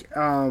 like,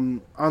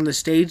 on the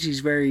stage, he's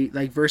very,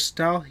 like,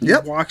 versatile. He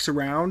Yep. walks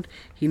around.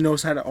 He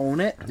knows how to own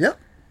it. Yep.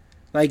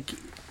 Like,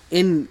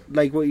 in,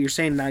 like, what you're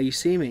saying, Now You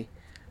See Me.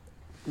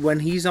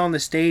 When he's on the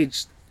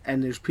stage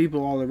and there's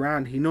people all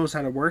around, he knows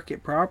how to work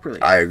it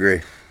properly. I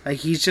agree. Like,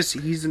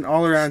 he's an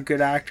all-around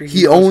good actor.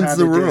 He knows owns how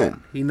the to do room.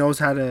 it. He knows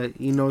how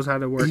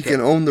to work He it.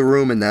 can own the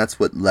room, and that's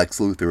what Lex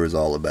Luthor is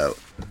all about.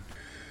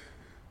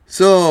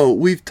 So,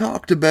 we've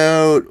talked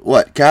about,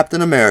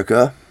 Captain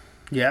America.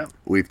 Yeah.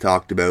 We've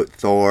talked about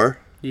Thor.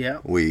 Yeah.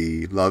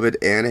 We love it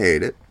and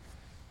hate it.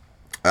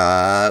 We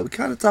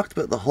kind of talked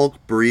about the Hulk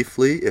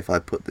briefly, if I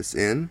put this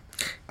in.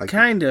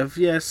 Kind of,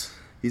 yes.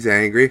 He's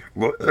angry.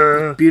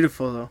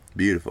 Beautiful, though.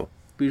 Beautiful.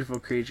 Beautiful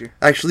creature.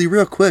 Actually,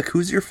 real quick,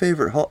 who's your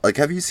favorite Hulk? Like,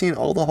 have you seen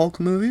all the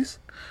Hulk movies?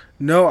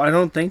 No, I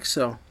don't think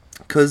so.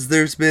 Because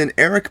there's been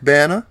Eric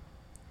Bana.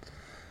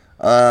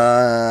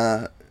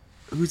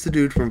 Who's the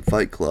dude from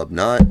Fight Club?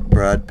 Not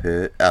Brad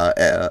Pitt.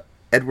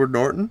 Edward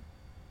Norton.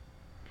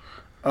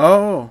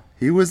 Oh,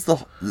 He was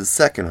the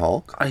second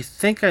Hulk. I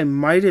think I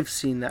might have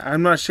seen that.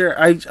 I'm not sure.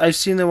 I've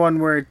seen the one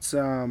where it's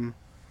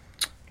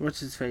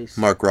what's his face?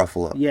 Mark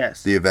Ruffalo.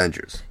 Yes. The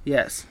Avengers.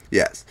 Yes.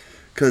 Yes.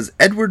 Because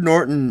Edward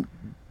Norton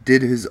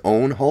did his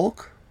own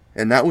Hulk,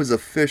 and that was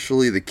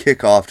officially the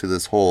kickoff to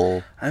this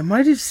whole... I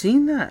might have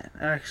seen that,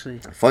 actually.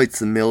 Fights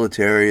the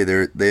military.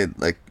 They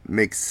like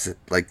make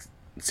like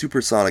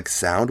supersonic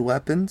sound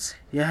weapons.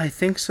 Yeah, I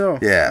think so.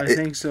 Yeah, I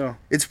think so.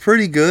 It's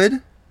pretty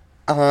good.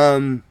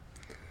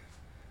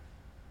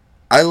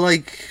 I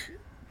like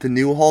the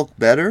new Hulk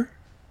better,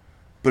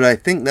 but I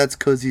think that's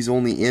because he's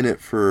only in it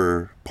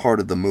for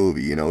part of the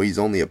movie. You know, he's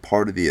only a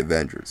part of the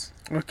Avengers.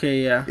 Okay,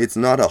 yeah. It's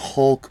not a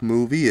Hulk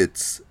movie.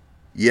 It's,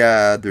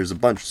 yeah, there's a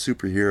bunch of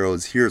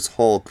superheroes. Here's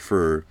Hulk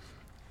for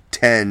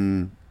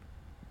 10,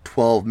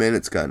 12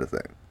 minutes kind of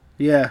thing.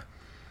 Yeah.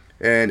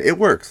 And it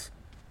works.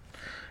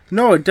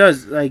 No, it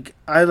does. Like,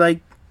 I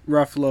like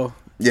Ruffalo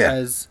Yeah.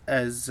 as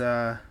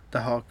the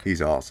Hulk.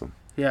 He's awesome.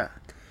 Yeah,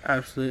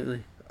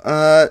 absolutely.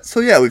 So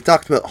yeah, we've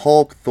talked about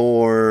Hulk,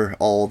 Thor,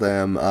 all of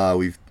them.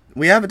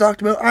 We haven't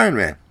talked about Iron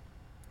Man.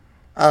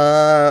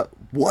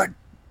 What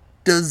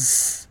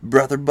does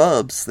Brother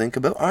Bubs think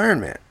about Iron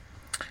Man?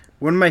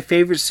 One of my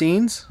favorite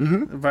scenes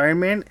Mhm. of Iron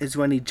Man is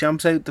when he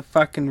jumps out the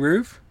fucking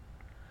roof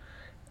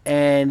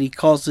and he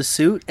calls the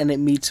suit and it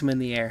meets him in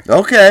the air.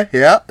 Okay,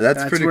 yeah,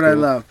 that's pretty what cool. I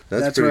love.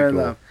 That's what I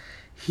love.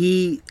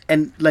 He,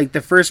 and like the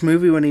first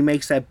movie when he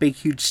makes that big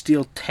huge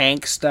steel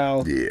tank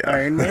style Yeah.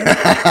 Iron Man.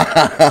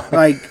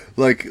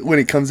 like, when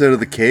he comes out of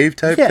the cave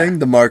type Yeah. thing,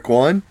 the Mark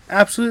 1.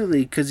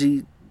 absolutely, because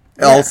he...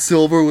 All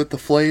silver with the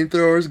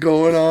flamethrowers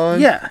going on.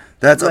 Yeah.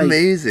 That's like,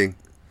 amazing.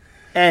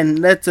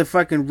 And that's a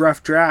fucking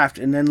rough draft,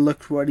 and then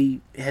look what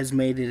he has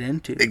made it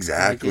into.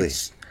 Exactly. Like,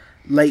 it's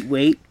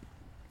lightweight,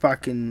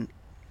 fucking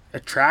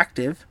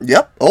attractive.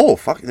 Yep. Oh,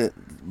 fucking it.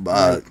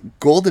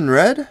 Golden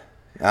Red?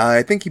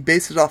 I think he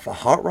based it off a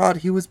hot rod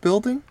he was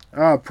building.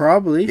 Oh,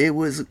 probably.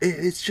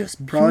 It's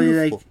just Probably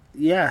beautiful. like,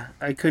 yeah,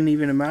 I couldn't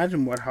even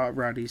imagine what hot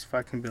rod he's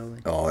fucking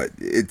building. Oh,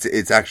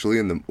 it's actually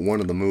in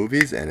one of the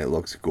movies, and it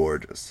looks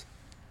gorgeous.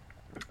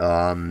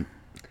 The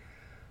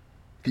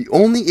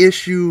only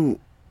issue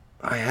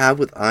I have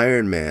with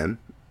Iron Man,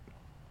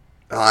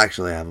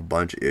 actually I have a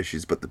bunch of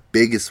issues, but the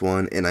biggest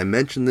one, and I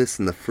mentioned this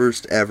in the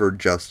first ever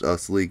Just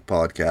Us League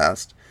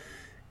podcast,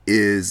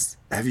 is,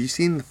 have you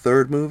seen the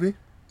third movie?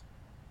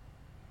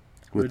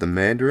 With the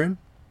Mandarin?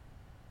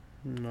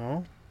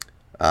 No.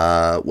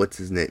 What's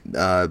his name?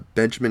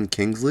 Benjamin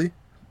Kingsley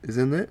is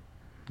in it?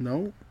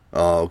 No.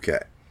 Oh, okay.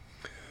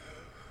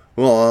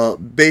 Well,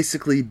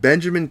 basically,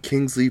 Benjamin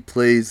Kingsley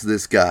plays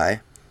this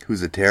guy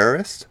who's a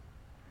terrorist,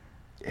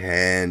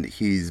 and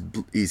he's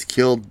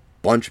killed a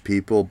bunch of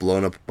people,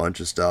 blown up a bunch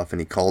of stuff,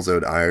 and he calls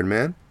out Iron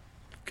Man.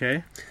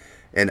 Okay.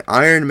 And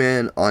Iron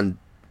Man, on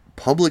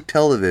public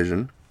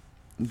television,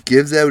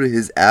 gives out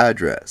his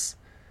address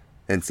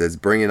and says,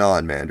 "Bring it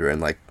on, Mandarin,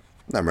 like,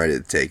 I'm ready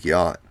to take you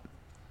on."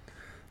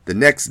 The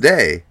next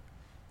day,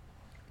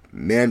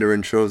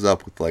 Mandarin shows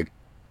up with like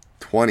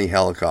 20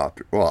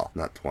 helicopters. Well,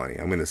 not 20.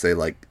 I'm going to say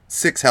like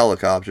 6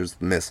 helicopters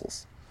with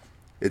missiles.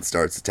 It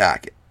starts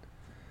attacking.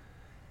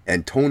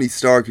 And Tony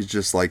Stark is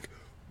just like,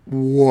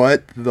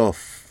 what the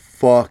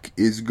fuck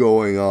is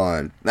going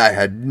on? I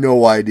had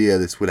no idea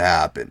this would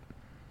happen.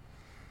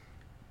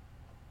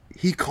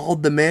 He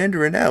called the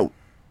Mandarin out.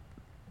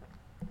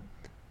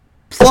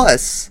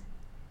 Plus,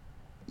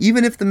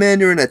 even if the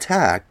Mandarin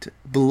attacked,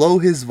 below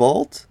his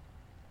vault,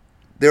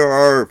 there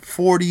are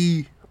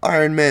 40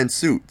 Iron Man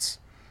suits,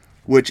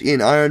 which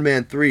in Iron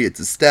Man 3, it's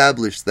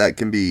established that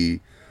can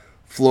be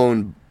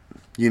flown,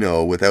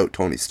 without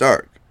Tony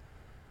Stark.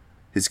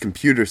 His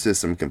computer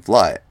system can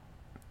fly it.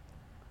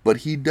 But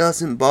he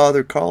doesn't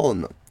bother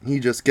calling them. He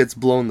just gets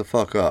blown the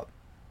fuck up.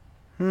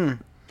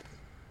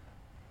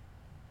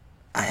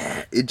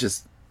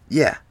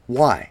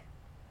 Why?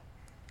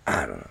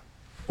 I don't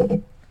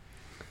know.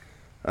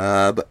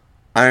 But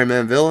Iron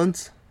Man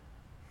villains?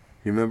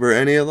 You remember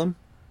any of them?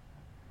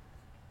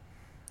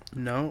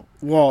 No.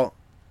 Well,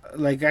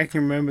 like, I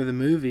can remember the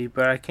movie,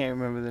 but I can't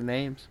remember the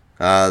names.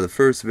 The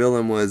first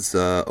villain was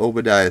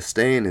Obadiah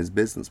Stane, his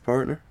business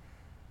partner.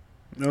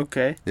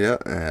 Okay. Yeah,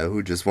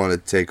 who just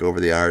wanted to take over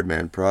the Iron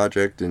Man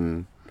project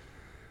and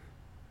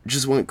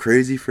just went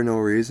crazy for no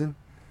reason.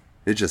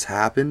 It just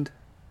happened.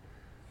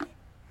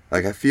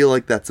 Like, I feel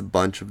like that's a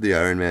bunch of the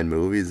Iron Man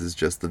movies, is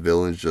just the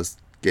villains just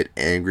get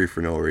angry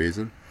for no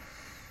reason.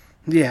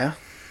 Yeah.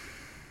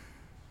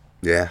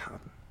 Yeah.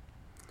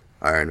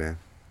 Iron Man.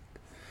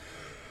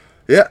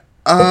 Yeah.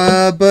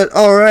 But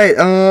alright,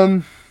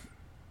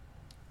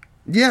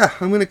 yeah,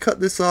 I'm gonna cut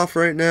this off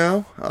right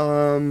now.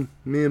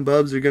 Me and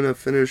Bubs are gonna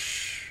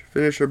finish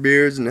our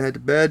beers and head to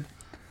bed.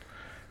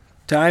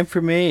 Time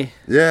for me.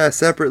 Yeah,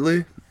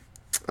 separately.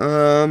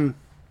 Yeah.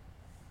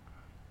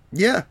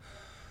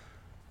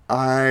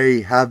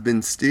 I have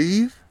been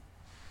Steve.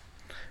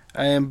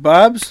 I am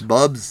Bubs.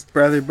 Bubs.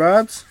 Brother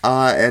Bubs.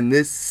 And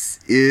this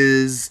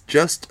is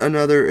just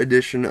another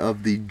edition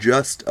of the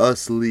Just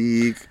Us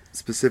League,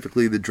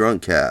 specifically the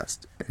Drunk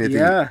Cast.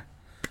 Yeah.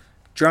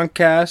 Drunk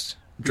Cast.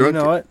 You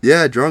know it.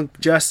 Yeah, Drunk.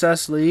 Just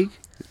Us League.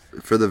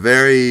 For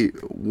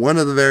one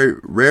of the very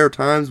rare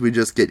times we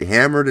just get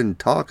hammered and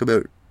talk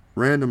about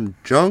random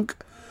junk.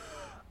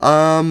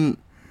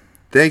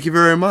 Thank you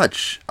very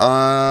much.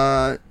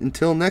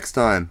 Until next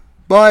time.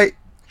 Bye.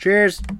 Cheers.